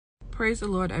Praise the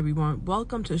Lord, everyone.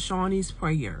 Welcome to Shawnee's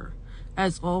Prayer.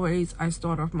 As always, I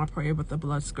start off my prayer with the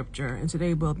blood scripture, and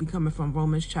today we'll be coming from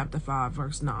Romans chapter 5,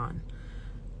 verse 9.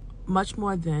 Much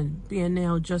more then, being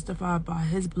now justified by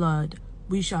his blood,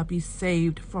 we shall be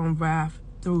saved from wrath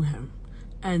through him.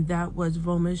 And that was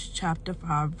Romans chapter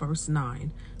 5, verse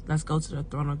 9. Let's go to the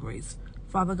throne of grace.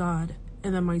 Father God,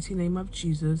 in the mighty name of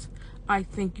Jesus, I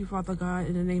thank you, Father God,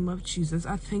 in the name of Jesus.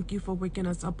 I thank you for waking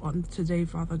us up on today,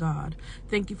 Father God.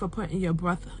 Thank you for putting your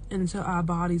breath into our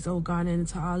bodies, oh God, and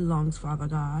into our lungs, Father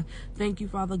God. Thank you,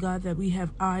 Father God, that we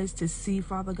have eyes to see,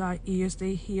 Father God, ears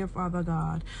to hear, Father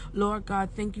God. Lord God,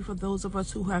 thank you for those of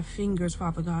us who have fingers,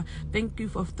 Father God. Thank you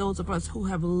for those of us who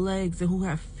have legs and who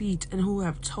have feet and who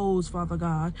have toes, Father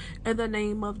God. In the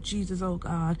name of Jesus, oh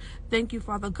God. Thank you,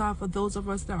 Father God, for those of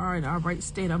us that are in our right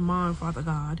state of mind, Father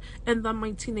God. In the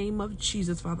mighty name of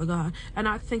Jesus, Father God. And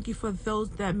I thank you for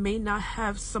those that may not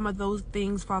have some of those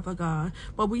things, Father God.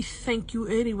 But we thank you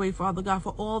anyway, Father God,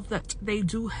 for all that they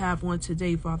do have on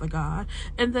today, Father God.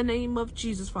 In the name of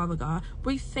Jesus, Father God,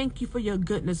 we thank you for your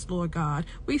goodness, Lord God.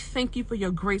 We thank you for your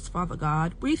grace, Father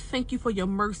God. We thank you for your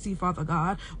mercy, Father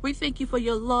God. We thank you for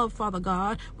your love, Father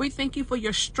God. We thank you for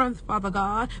your strength, Father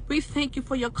God. We thank you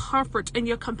for your comfort and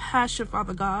your compassion,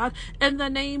 Father God. In the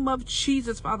name of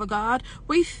Jesus, Father God,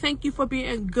 we thank you for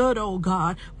being good, oh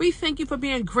God. We thank you for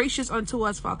being gracious unto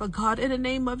us, Father God. In the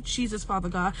name of Jesus, Father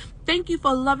God. Thank you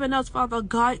for loving us, Father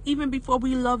God, even before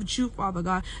we loved you, Father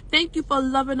God. Thank you for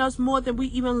loving us more than we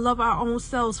even love our own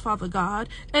selves, Father God.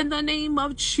 In the name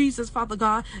of Jesus, Father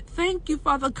God. Thank you,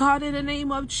 Father God, in the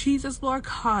name of Jesus, Lord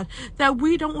God, that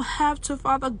we don't have to,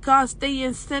 Father God, stay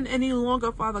in sin any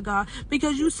longer, Father God,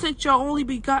 because you sent your only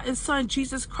begotten Son,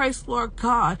 Jesus Christ, Lord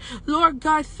God. Lord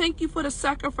God, thank you for the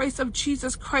sacrifice of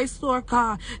Jesus Christ, Lord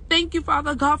God. Thank you,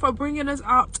 Father God, for bringing us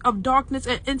out of darkness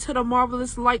and into the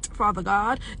marvelous light, Father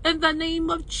God. In the name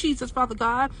of Jesus, Father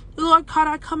God. Lord God,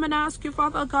 I come and ask you,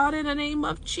 Father God, in the name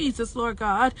of Jesus, Lord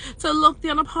God, to look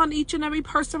down upon each and every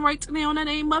person right now in the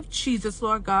name of Jesus,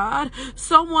 Lord God.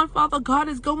 Someone, Father God,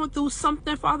 is going through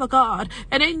something, Father God,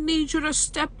 and they need you to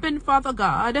step in, Father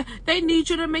God. They need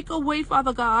you to make a way,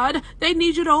 Father God. They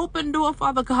need you to open door,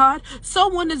 Father God.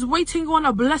 Someone is waiting on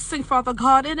a blessing, Father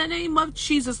God, in the name of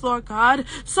Jesus, Lord God.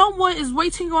 Someone is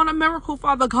waiting on a miracle,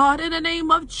 Father God, in the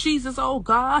name of Jesus, oh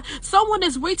God. Someone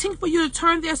is waiting for you to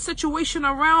turn their situation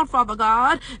around, Father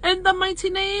God, in the mighty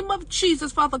name of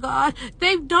Jesus, Father God.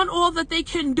 They've done all that they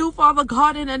can do, Father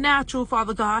God, in the natural,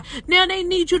 Father God. Now they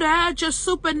need you to add your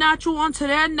supernatural onto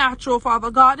their natural,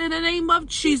 Father God, in the name of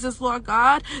Jesus, Lord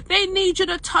God. They need you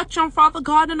to touch them, Father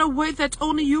God, in a way that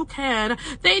only you can.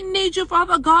 They need you,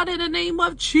 Father God, in the name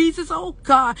of Jesus, oh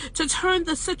God, to turn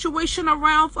the situation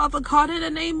around, Father God, in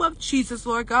the name of Jesus,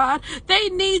 Lord God. They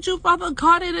need you, Father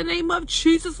God, in the name of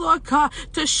Jesus, Lord God,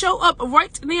 to show up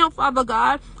right now, Father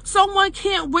God. Someone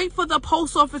can't wait for the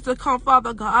post office to come,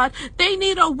 Father God. They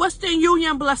need a Western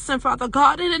Union blessing, Father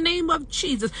God, in the name of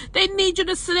Jesus. They need you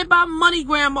to send it by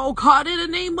MoneyGram, oh God, in the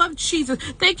name of Jesus.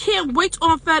 They can't wait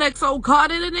on FedEx, oh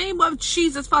God, in the name of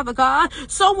Jesus, Father God.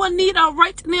 Someone need a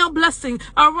right now blessing,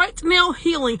 a right now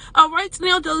healing, a right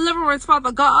now deliverance,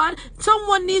 Father God.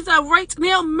 Someone needs a right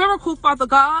now miracle, Father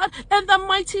God, in the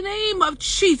mighty name of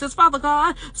Jesus, Father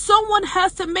God. Someone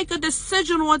has to make a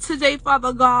decision on today,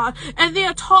 Father God, and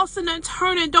they're tossing and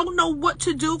turning, don't know what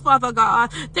to do, Father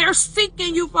God. They're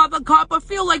seeking you, Father God, but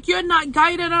feel like you're not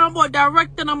guiding them or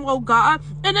directing them, oh God.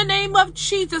 In the name of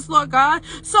Jesus, Lord God,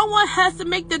 someone has to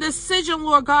make the decision,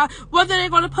 Lord God, whether they're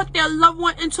going to put their loved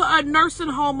one into a nursing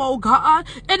home, oh God.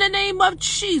 In the name of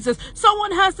Jesus,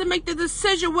 someone has to make the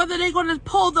decision whether they're going to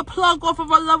pull the plug off of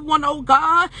a loved one, oh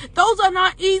God. Those are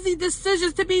not easy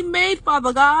decisions to be made,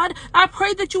 Father God. I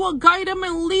pray that you will guide them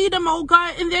and lead them, oh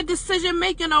God, in their decision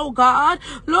making, oh God.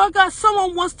 Lord God,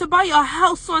 someone wants to buy a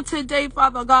house on today,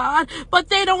 Father God, but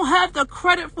they don't have the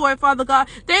credit for it, Father God.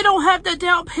 They don't have the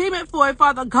down payment for it,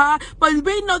 Father God, but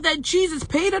we know that Jesus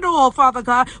paid it all, Father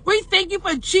God. We thank you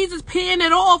for Jesus paying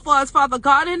it all for us, Father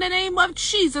God, in the name of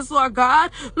Jesus, Lord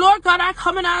God. Lord God, I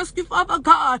come and ask you, Father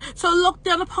God, to look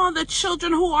down upon the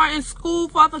children who are in school,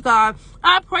 Father God.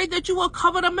 I pray that you will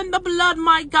cover them in the blood,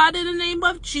 my God, in the name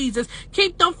of Jesus.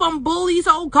 Keep them from bullies,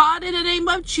 oh God, in the name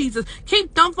of Jesus.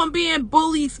 Keep them from being bullied,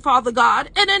 release, Father God,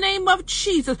 in the name of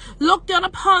Jesus. Look down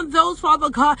upon those, Father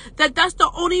God, that's the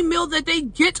only meal that they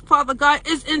get, Father God,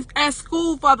 is at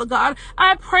school, Father God.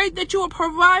 I pray that you will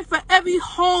provide for every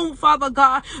home, Father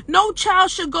God. No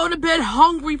child should go to bed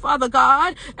hungry, Father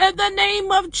God. In the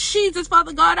name of Jesus,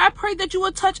 Father God, I pray that you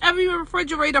will touch every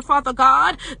refrigerator, Father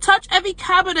God. Touch every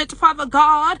cabinet, Father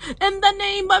God. In the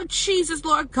name of Jesus,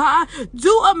 Lord God, do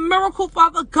a miracle,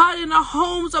 Father God, in the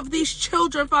homes of these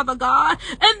children, Father God.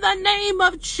 In the name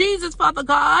of Jesus, Father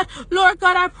God, Lord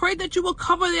God, I pray that you will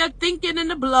cover their thinking in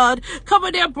the blood,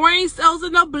 cover their brain cells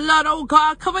in the blood, oh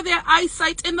God, cover their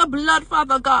eyesight in the blood,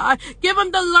 Father God. Give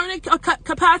them the learning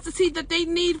capacity that they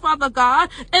need, Father God.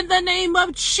 In the name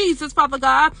of Jesus, Father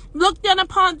God, look down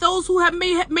upon those who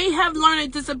may have learning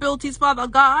disabilities, Father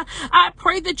God. I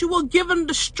pray that you will give them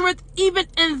the strength even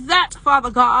in that,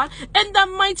 Father God. In the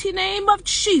mighty name of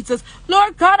Jesus,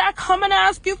 Lord God, I come and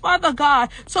ask you, Father God,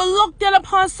 so look down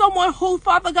upon someone who,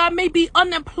 Father God, may be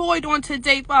unemployed on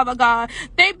today, Father God.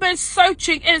 They've been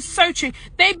searching and searching.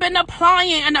 They've been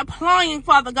applying and applying,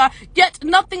 Father God, yet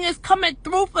nothing is coming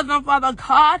through for them, Father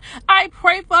God. I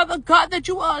pray, Father God, that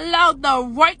you will allow the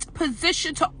right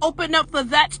position to open up for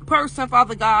that person,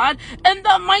 Father God. In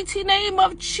the mighty name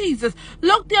of Jesus,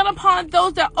 look down upon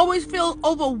those that always feel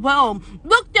overwhelmed.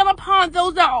 Look down upon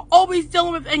those that are always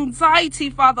dealing with anxiety,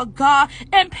 Father God,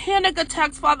 and panic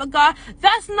attacks, Father God.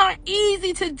 That's not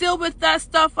easy to deal with that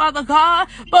stuff, Father God.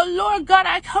 But Lord God,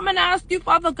 I come and ask you,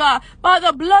 Father God, by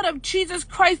the blood of Jesus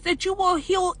Christ, that you will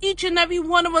heal each and every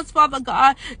one of us, Father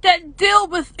God, that deal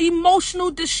with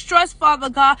emotional distress, Father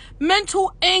God,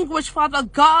 mental anguish, Father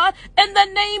God. In the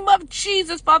name of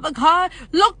Jesus, Father God,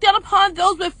 look down upon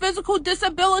those with physical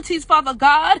disabilities, Father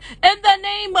God. In the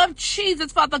name of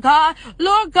Jesus, Father God,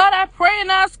 Lord God, I pray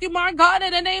and ask you, my God,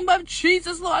 in the name of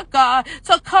Jesus, Lord God,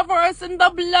 to cover us in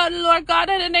the blood, Lord God,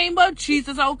 in the name of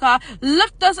Jesus, oh God.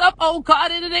 Lift us up, oh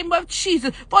God, in the name of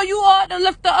Jesus, for you are the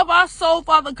lifter of our soul,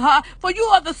 Father God, for you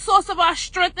are the source of our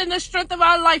strength and the strength of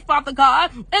our life, Father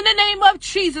God, in the name of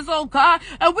Jesus, oh God.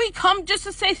 And we come just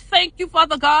to say thank you,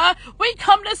 Father God. We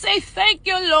come to say thank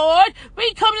you, Lord.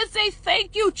 We come to say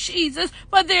thank you, Jesus,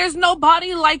 for there's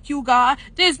nobody like you, God.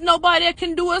 There's nobody that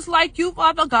can do us like you,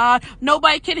 Father God.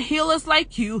 Nobody can heal us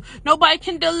like you. Nobody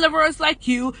can deliver us like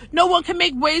you. No one can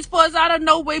make ways for us out of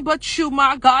no way but you,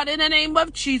 my God, in the name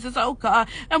of Jesus, oh God.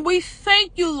 And we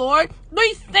thank you, Lord.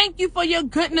 We thank you for your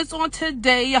goodness on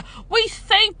today. We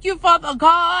thank you, Father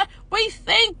God. We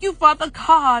thank you, Father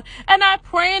God. And I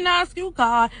pray and ask you,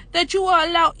 God, that you will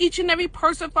allow each and every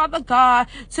person, Father God,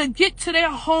 to get to their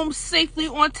home safely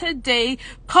on today.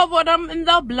 Cover them in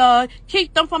the blood.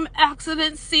 Keep them from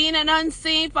accidents, seen and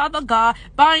unseen, Father God.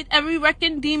 Bind every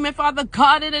wrecking demon, Father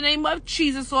God, in the name of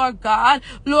Jesus, Lord God.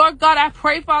 Lord God, I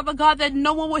pray, Father God, that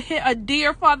no one will hit a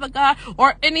deer, Father God,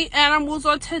 or any animals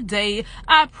on today.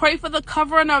 I pray for the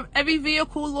covering of every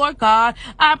vehicle, Lord God.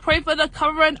 I pray for the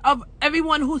covering of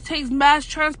everyone who takes mass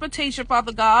transportation,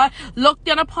 Father God. Look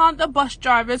down upon the bus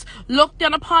drivers. Look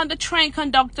down upon the train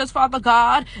conductors, Father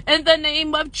God. In the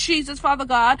name of Jesus, Father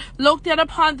God. Look down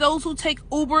upon those who take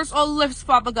Ubers or Lyfts,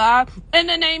 Father God. In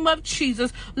the name of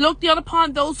Jesus. Look down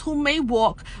upon those who may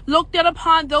walk. Look down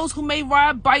upon those who may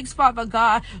ride bikes, Father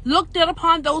God. Look down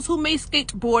upon those who may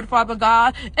skateboard, Father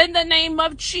God. In the name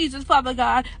of Jesus, Father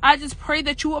God, I just pray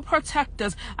that you will protect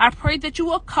us. I pray that you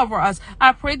will cover us.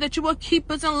 I pray that you will keep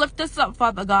us and lift us up,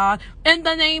 Father God, in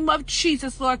the name of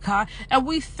Jesus, Lord God. And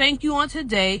we thank you on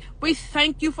today. We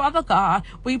thank you, Father God.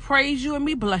 We praise you and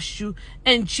we bless you.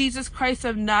 In Jesus Christ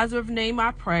of Nazareth name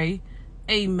I pray.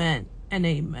 Amen and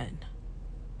amen.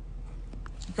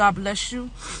 God bless you.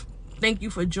 Thank you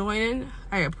for joining.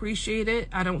 I appreciate it.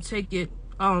 I don't take it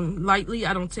lightly.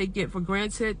 I don't take it for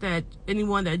granted that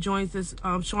anyone that joins this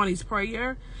Shawnee's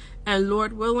prayer. And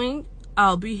Lord willing,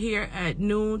 I'll be here at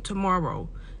noon tomorrow.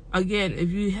 Again, if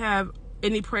you have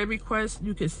any prayer requests,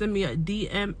 you can send me a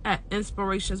DM at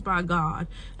InspirationsByGod.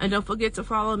 And don't forget to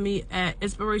follow me at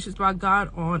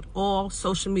InspirationsByGod on all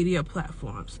social media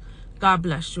platforms. God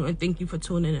bless you and thank you for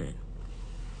tuning in.